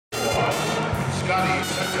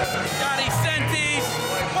Scotti Sentis,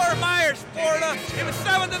 Fort Myers, Florida. He was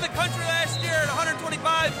 7th in the country last year at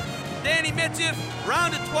 125. Danny Mitcheff,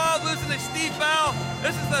 round of 12, losing to Steve Bell.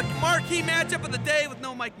 This is the marquee matchup of the day with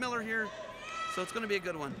no Mike Miller here, so it's going to be a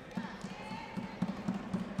good one.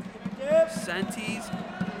 Sentis,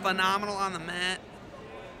 phenomenal on the mat.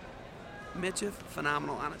 Mitcheff,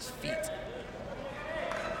 phenomenal on his feet.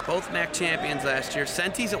 Both MAC champions last year.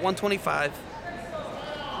 Sentis at 125,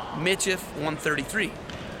 Mitcheff 133.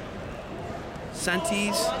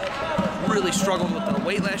 Sentis really struggled with the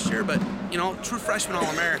weight last year, but you know, true freshman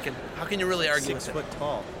All-American. How can you really argue with it? 6 foot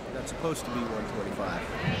tall. That's supposed to be 125.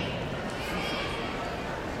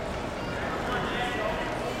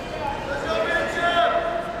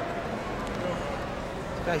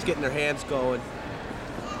 Guys getting their hands going.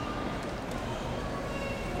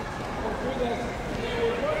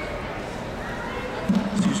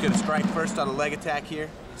 So he's going to strike first on a leg attack here.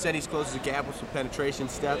 Sentis closes the gap with some penetration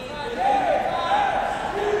step.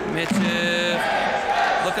 Mitcheff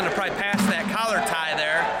looking to probably pass that collar tie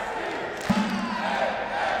there.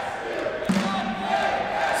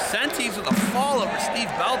 Sentis with a fall over Steve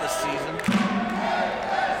Bell this season.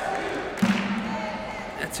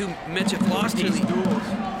 That's who Mitcheff lost to in the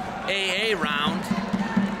AA round.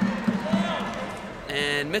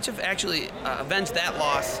 And Mitcheff actually avenged that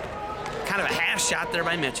loss. Kind of a half shot there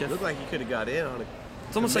by Mitcheff. Looked like he could have got in on it.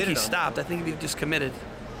 It's almost like he stopped. I think he just committed.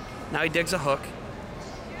 Now he digs a hook.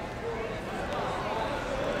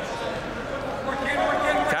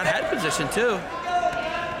 Got head position too.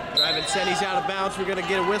 Driving Sentis out of bounds. We're going to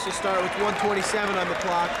get a whistle start with 127 on the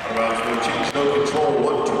clock. Around 14, no control,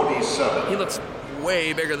 127. He looks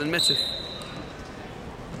way bigger than Mitcheff.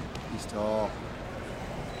 He's tall.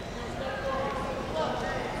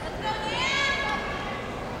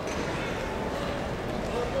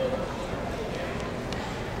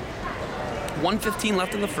 .115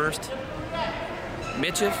 left in the first.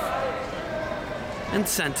 Mitcheff and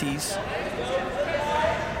Sentis.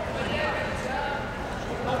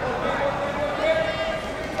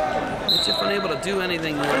 Mitcheff unable to do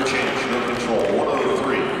anything. Change, no control,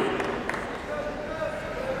 103.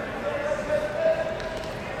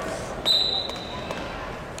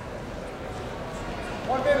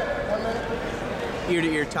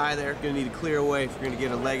 Ear-to-ear tie there. Going to need to clear away if you're going to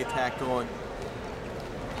get a leg attack going.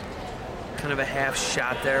 Kind of a half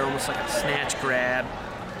shot there, almost like a snatch grab.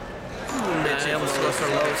 Mitcheff almost goes for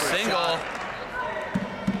a low single.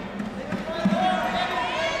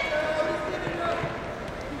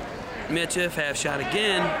 Mitcheff half shot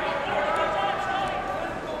again.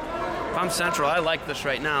 If I'm Central, I like this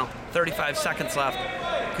right now. 35 seconds left,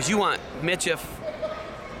 because you want Mitcheff.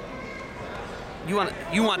 You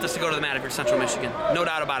want this to go to the mat if you're Central Michigan, no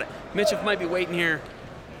doubt about it. Mitcheff might be waiting here.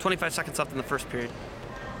 25 seconds left in the first period.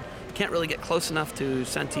 Can't really get close enough to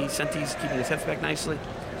Sentis. Sentis keeping his hips back nicely.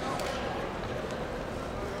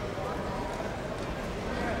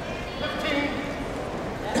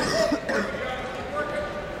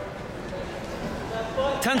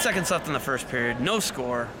 Ten seconds left in the first period. No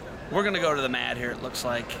score. We're going to go to the mat here, it looks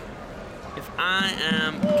like. If I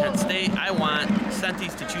am Kent State, I want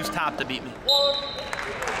Sentis to choose top to beat me.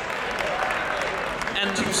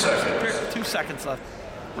 And 2 seconds. 2 seconds left.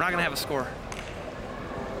 We're not going to have a score.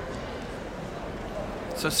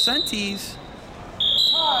 So Sentis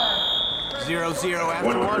 0-0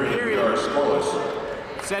 after one period.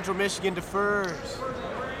 Central Michigan defers.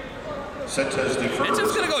 Sentis defers.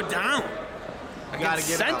 Mitcheff's going to go down against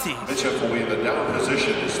Sentis. Mitcheff will be in the down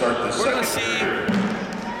position to start the We're going to second see period.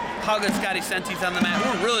 how good Scotti Sentis on the mat.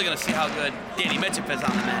 We're really going to see how good Danny Mitcheff is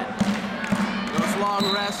on the mat. Those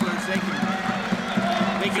long wrestlers, they can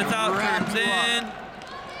Fifth out, wrap turns you in. up.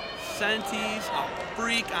 Sentis, a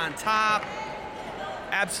freak on top.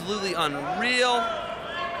 Absolutely unreal.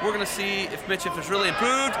 We're going to see if Mitcheff has really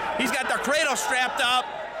improved. He's got the cradle strapped up.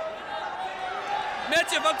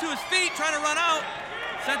 Mitcheff up to his feet, trying to run out.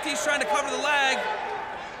 Sentis trying to cover the leg.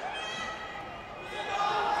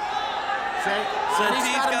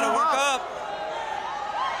 Sentis got to work up.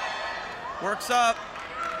 Works up.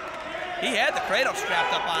 He had the cradle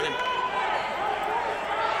strapped up on him.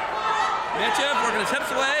 Mitcheff working his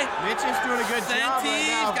hips away. Mitcheff's doing a good job right now.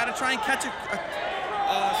 Sentis got to try and catch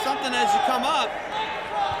something as you come up.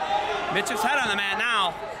 Mitcheff's head on the mat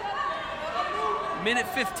now. Minute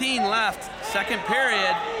 15 left, second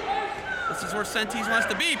period. This is where Sentis wants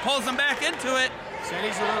to be. Pulls him back into it.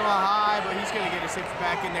 Sentis a little high, but he's going to get his hips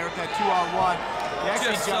back in there with that 2-on-1. He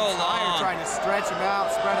actually Just jumps so higher, long. trying to stretch him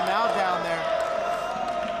out, spread him out down there.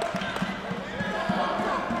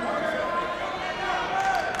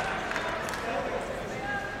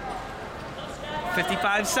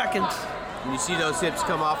 .55 seconds. And you see those hips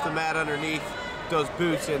come off the mat underneath those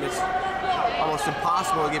boots, and it's almost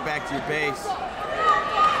impossible to get back to your base.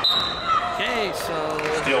 Okay, so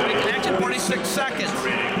action, 46 seconds.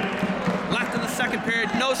 Left in the second period,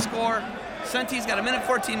 no score. Senti's got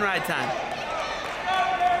 1:14 ride time.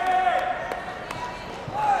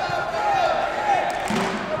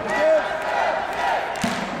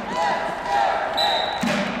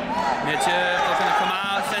 Mitcheff looking to come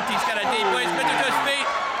out. Senti's got a deep waist, Mitcheff to his feet.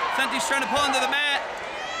 Senti's trying to pull into the mat.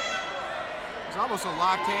 There's almost a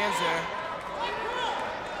locked hands there.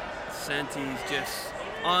 Senti's just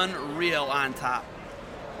unreal on top.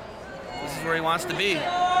 This is where he wants to be.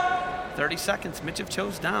 30 seconds, Mitcheff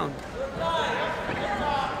chose down.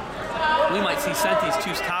 We might see Senti's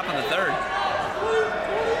choose top in the third.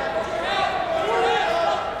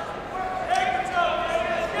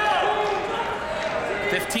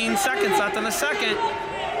 $15 seconds left in the second.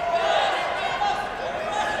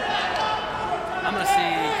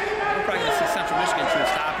 We're probably gonna see Central Michigan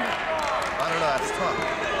choose top here. I don't know, that's tough.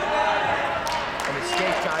 And his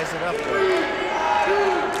skate ties it up there.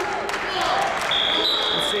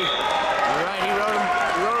 Let's see. You're right, he wrote him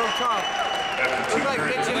tough. After 2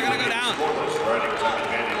 They're gonna go down. Riding time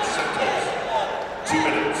advantage, Sentos. 2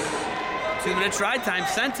 minutes. 2 minutes ride time,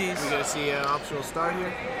 Senti's. We're gonna see an optional start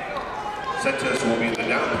here. Sentos will be in the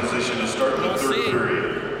down position to start the third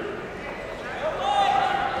period.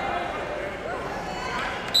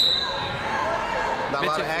 Not a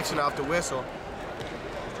lot of action off the whistle.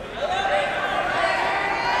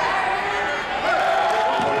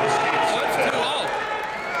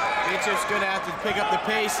 Mitcheff's gonna have to pick up the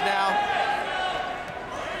pace now.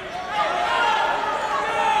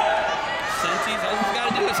 Senti's, all he's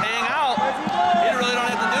gotta do is hang out. He really don't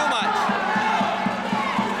have to do much.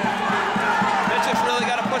 Mitcheff's really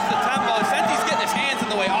gotta push the tempo. Senti's getting his hands in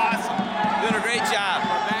the way. Awesome. Doing a great job.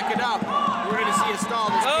 Back it up. We're gonna see a stall.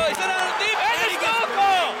 Oh, he's in on the deep. And the stall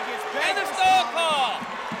call! And the stall call!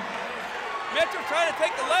 Mitcheff trying to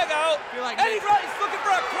take the leg out. And he's looking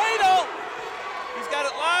for a cradle. He's got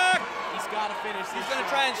it locked. He's got to finish this. He's going to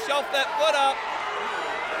try and shelf that foot up.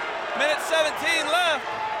 1:17 left.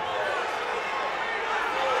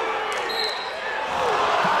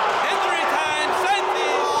 Injury time,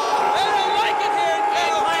 Senti. They don't like it here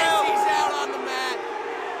in Ohio. He's out on the mat.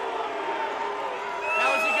 That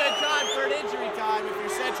was a good time for an injury time if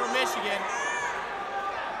you're Central Michigan.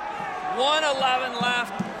 1:11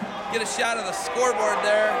 left. Get a shot of the scoreboard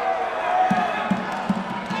there.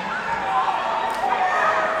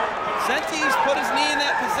 Senti's put his knee in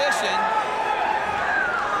that position.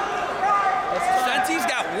 Senti's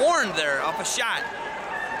got warned there off a shot.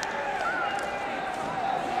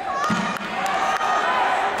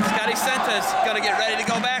 Scotti Senti's gonna get ready to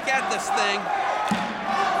go back at this thing.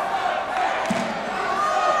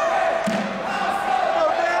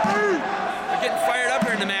 They're getting fired up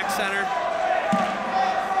here in the MAC Center.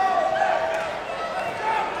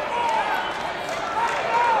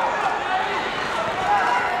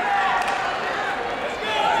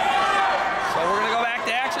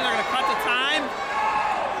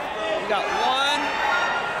 Got one.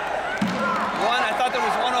 I thought there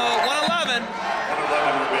was 111. 111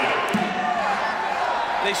 remaining.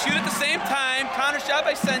 They shoot at the same time. Counter shot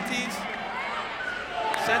by Senti's.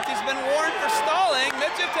 Senti's been warned for stalling.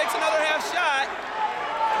 Mitcheff takes another half shot.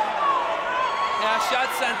 Half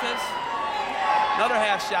shot Senti's. Another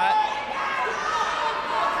half shot.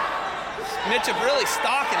 Mitcheff really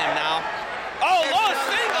stalking him now. Oh, low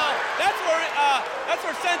single. That's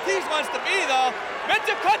where Senti's wants to be though.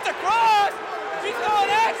 Mitcheff cuts across. He's going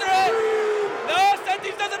after it. No,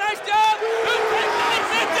 Senti's does a nice job.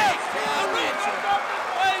 Mitcheff.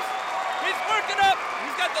 He's working up.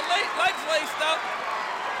 He's got the legs laced up.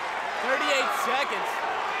 38 seconds.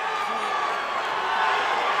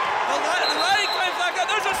 The lighting time's not good.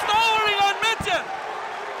 There's a stall warning on Mitcheff.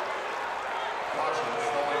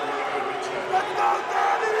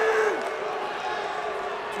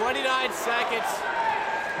 29 seconds.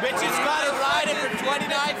 Mitcheff's got to ride him for 29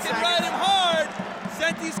 seconds. Can ride him hard.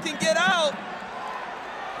 Senti's can get out.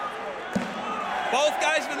 Both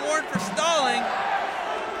guys been warned for stalling.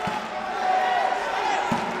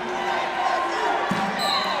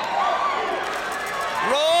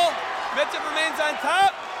 Roll. Mitcheff remains on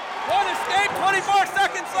top. One escape. 24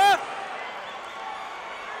 seconds left.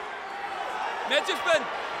 Mitcheff's been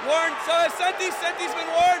warned. So has Senti. Senti's been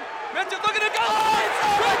warned. Mitcheff looking to go.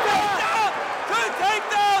 Good takedown. Good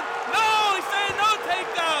takedown. No, he's saying no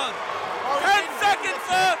takedown. 10 seconds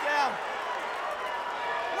left.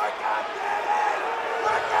 Work out, Danny!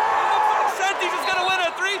 Work It looks like Senti's is going to win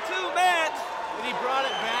a 3-2 match. And he brought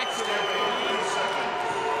it back to their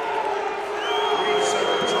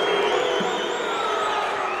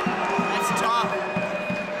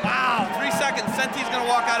guarantee he's going to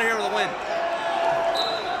walk out of here with a win.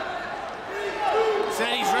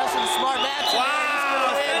 Said he's wrestling a smart match.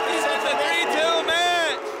 Wow, it's a 3-2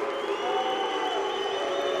 match.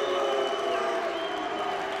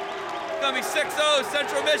 It's going to be 6-0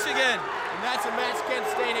 Central Michigan. And that's a match Kent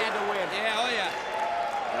State had to win. Yeah, oh yeah.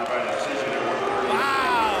 By decision at 130.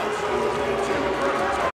 Wow.